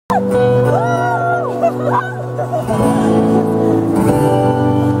Find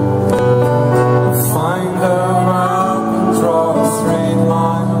a map and draw a straight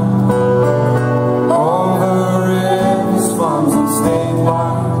line over rivers, farms and state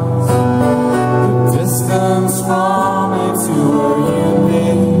lines. The distance from me to where you be,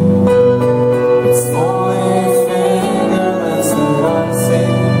 it's only fingerless that I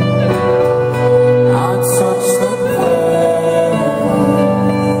see. I touch the clay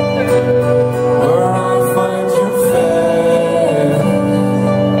where I find your face.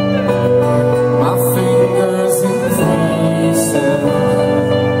 My fingers in pieces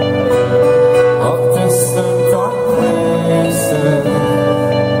of distant dark places.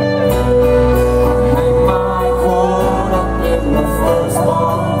 I hang my coat up in the first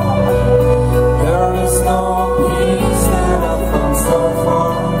bar. There is no peace that I've found so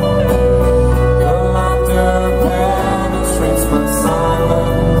far. The laughter penetrates my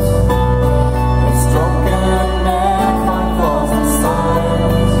silence. Its drunken neck finds claws in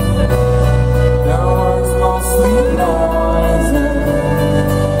silence. Their words mostly noises,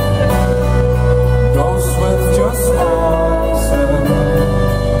 ghosts with just voices.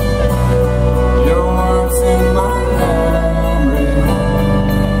 Your words in my memory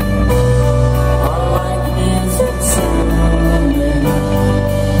are like music soothing.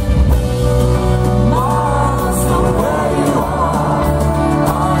 Miles from where you are,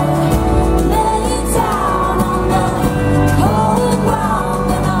 I lay down on the cold ground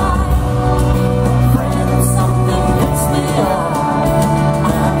and I'm afraid that something hits me up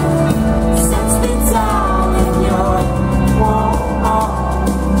and sets me down in your warm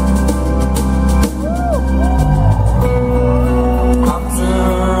arms. After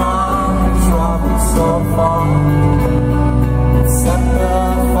I've traveled so far, set the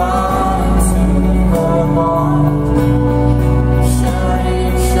fire to the bar, share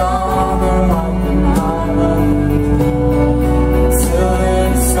each other like an island, till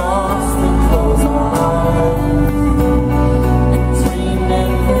it starts to close our eyes, and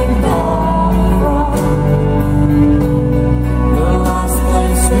dreaming we come from the last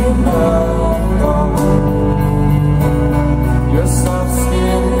place we met. Your soft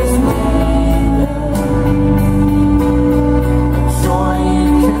skin is bleeding, a joy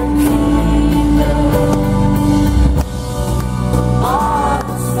you can keep it.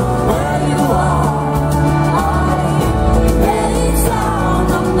 Miles from where you are, I lay down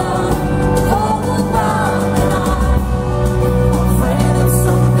on the cold ground and I'm afraid that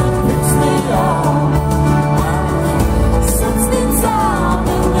something picks me up and sets me down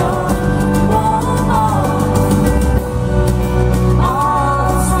in your warm arms.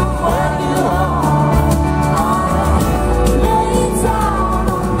 Miles from where you are, I lay down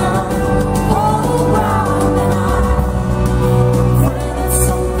on the cold ground and I'm afraid that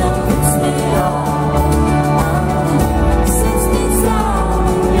something picks me up and sets me down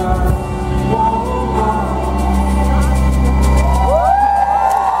in your warm arms.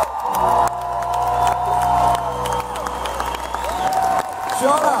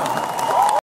 Shauna!